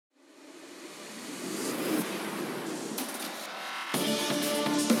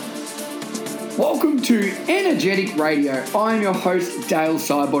Welcome to Energetic Radio. I am your host, Dale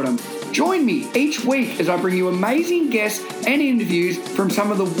Sidebottom. Join me each week as I bring you amazing guests and interviews from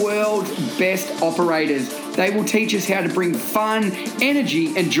some of the world's best operators. They will teach us how to bring fun,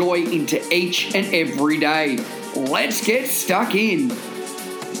 energy, and joy into each and every day. Let's get stuck in.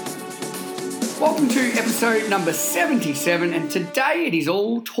 Welcome to episode number 77, and today it is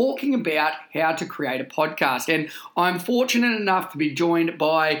all talking about how to create a podcast. And I'm fortunate enough to be joined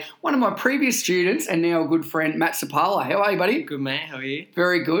by one of my previous students and now a good friend, Matt Sapala. How are you, buddy? Good, mate. How are you?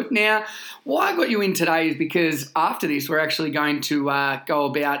 Very good. Now, why I got you in today is because after this, we're actually going to go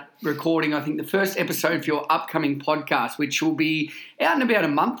about recording, I think, the first episode for your upcoming podcast, which will be out in about a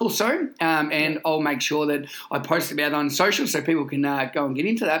month or so. And I'll make sure that I post about it on social so people can go and get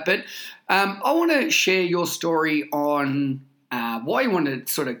into that. But I want to share your story on why you want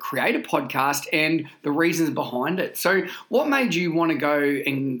to sort of create a podcast and the reasons behind it. So what made you want to go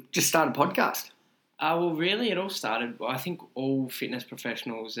and just start a podcast? Well, really, it all started, I think all fitness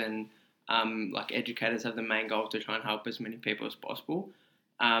professionals and like educators have the main goal to try and help as many people as possible.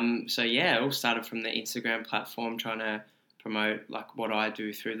 It all started from the Instagram platform, trying to promote like what I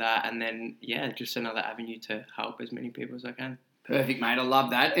do through that. And then, just another avenue to help as many people as I can. Perfect, mate. I love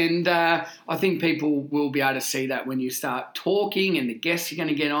that. And I think people will be able to see that when you start talking and the guests you're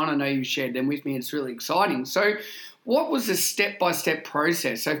going to get on. I know you shared them with me. It's really exciting. So what was the step-by-step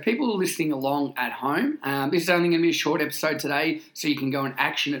process? So if people are listening along at home, this is only going to be a short episode today, so you can go and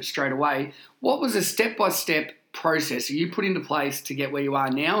action it straight away. What was the step-by-step process you put into place to get where you are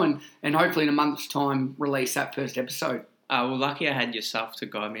now and hopefully in a month's time release that first episode? Lucky I had yourself to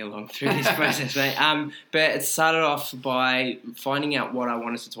guide me along through this process, mate. But it started off by finding out what I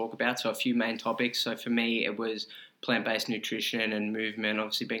wanted to talk about, so a few main topics. So for me, it was plant-based nutrition and movement,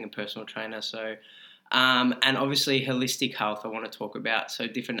 obviously being a personal trainer. So, and obviously holistic health I want to talk about, so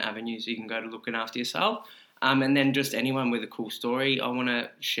different avenues you can go to looking after yourself. And then just anyone with a cool story I want to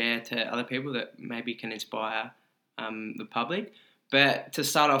share to other people that maybe can inspire the public. But to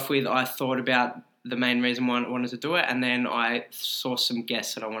start off with, I thought about the main reason why I wanted to do it, and then I saw some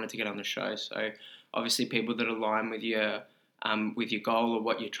guests that I wanted to get on the show. So obviously people that align with your goal or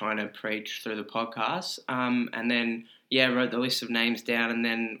what you're trying to preach through the podcast. And then wrote the list of names down and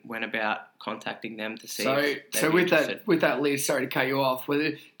then went about contacting them to see. So with that list, sorry to cut you off,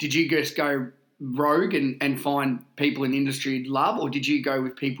 did you just go rogue and find people in industry you'd love, or did you go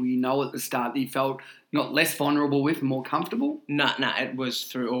with people you know at the start that you felt not less vulnerable with and more comfortable? No, it was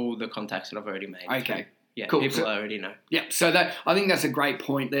through all the contacts that I've already made. Okay. Yeah, cool. People I already know. Yeah, so I think that's a great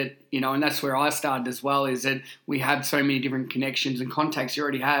point that, and that's where I started as well, is that we have so many different connections and contacts you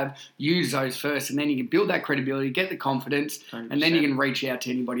already have. Use those first, and then you can build that credibility, get the confidence, 100%. And then you can reach out to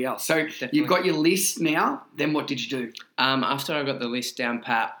anybody else. So Definitely. You've got your list now. Then what did you do? After I got the list down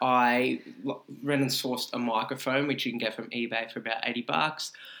pat, I went and sourced a microphone, which you can get from eBay for about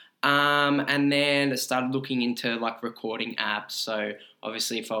 $80. And then I started looking into like recording apps. So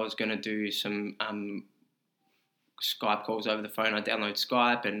obviously if I was going to do some Skype calls over the phone, I download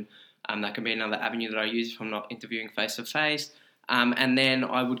Skype, and that can be another avenue that I use if I'm not interviewing face-to-face. And then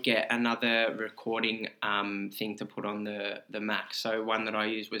I would get another recording thing to put on the Mac. So one that I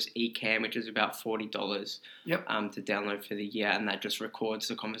used was Ecamm, which is about $40 to download for the year, and that just records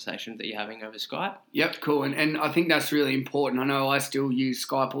the conversations that you're having over Skype. Yep, cool. And I think that's really important. I know I still use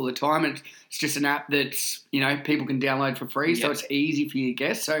Skype all the time. It's just an app that's, people can download for free, so it's easy for you to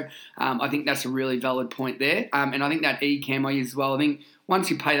guess. So I think that's a really valid point there. And I think that Ecamm I use as well. I think once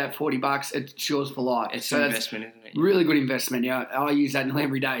you pay that $40, it's yours for life. It's an investment, isn't it? Really good investment. Yeah, I use that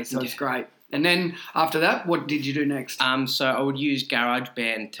every day, so it's great. And then after that, what did you do next? So I would use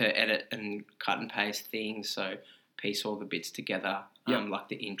GarageBand to edit and cut and paste things. So piece all the bits together, like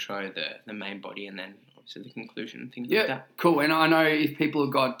the intro, the main body, and then obviously the conclusion and things like that. Cool. And I know if people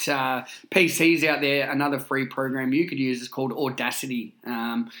have got PCs out there, another free program you could use is called Audacity.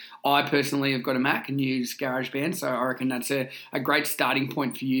 I personally have got a Mac and use GarageBand, so I reckon that's a great starting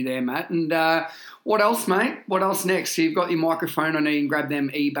point for you there, Matt. And what else, mate? What else next? So you've got your microphone. I know you can grab them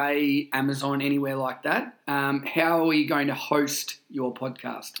eBay, Amazon, anywhere like that. How are you going to host your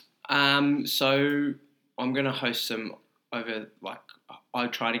podcast? So I'm going to host them over, I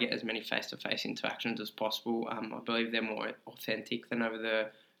try to get as many face-to-face interactions as possible. I believe they're more authentic than over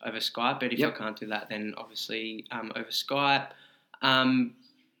Skype. But if I can't do that, then obviously over Skype.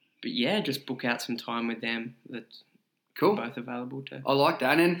 But just book out some time with them. That's Cool. Both available too. I like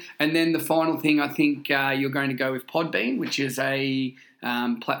that. And then the final thing, I think you're going to go with Podbean, which is a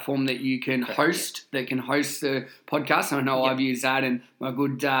platform that you can host, the podcast. I know I've used that, and my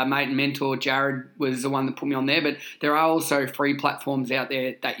good mate and mentor, Jared, was the one that put me on there. But there are also free platforms out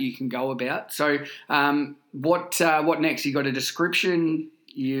there that you can go about. So what next? You got a description?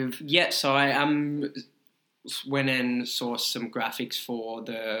 So I went and sourced some graphics for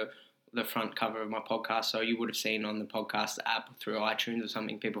the front cover of my podcast. So you would have seen on the podcast app through iTunes or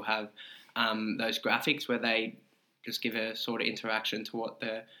something, people have those graphics where they just give a sort of interaction to what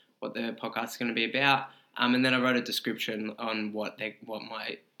the podcast is going to be about. And then I wrote a description on what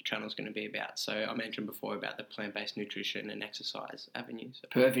my channel is going to be about. So I mentioned before about the plant-based nutrition and exercise avenues.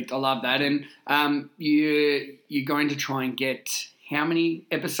 Perfect. I love that. And you're going to try and get how many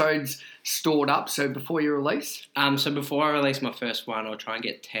episodes stored up, so before you release? So before I release my first one, I'll try and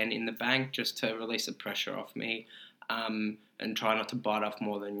get 10 in the bank just to release the pressure off me, and try not to bite off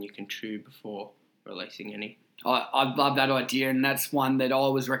more than you can chew before releasing any. I love that idea, and that's one that I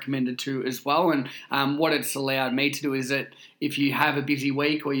was recommended to as well. And what it's allowed me to do is that if you have a busy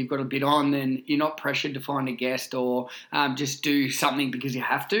week or you've got a bit on, then you're not pressured to find a guest or just do something because you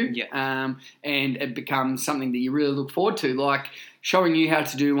have to. Yeah. And it becomes something that you really look forward to, like showing you how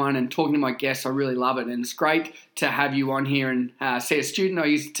to do one and talking to my guests. I really love it, and it's great to have you on here and see a student I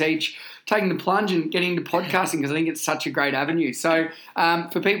used to teach taking the plunge and getting into podcasting, because I think it's such a great avenue. So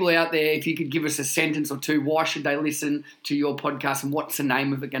for people out there, if you could give us a sentence or two, why should they listen to your podcast, and what's the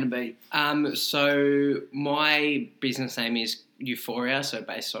name of it going to be? So my business name is Euphoria, so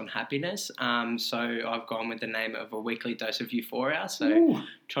based on happiness. So I've gone with the name of A Weekly Dose of Euphoria. So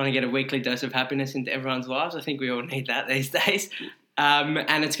trying to get a weekly dose of happiness into everyone's lives. I think we all need that these days.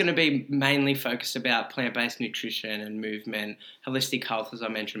 And it's going to be mainly focused about plant-based nutrition and movement, holistic health, as I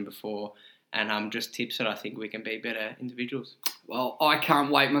mentioned before, and just tips that I think we can be better individuals. Well, I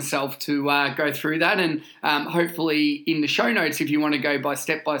can't wait myself to go through that, and hopefully in the show notes, if you want to go by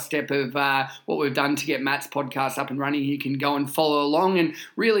step of what we've done to get Matt's podcast up and running, you can go and follow along. And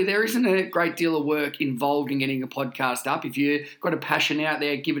really, there isn't a great deal of work involved in getting a podcast up. If you've got a passion out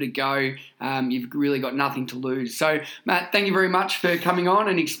there, give it a go. You've really got nothing to lose. So, Matt, thank you very much for coming on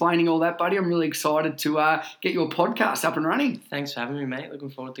and explaining all that, buddy. I'm really excited to get your podcast up and running. Thanks for having me, mate.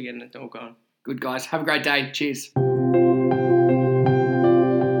 Looking forward to getting it all going. Good, guys. Have a great day. Cheers.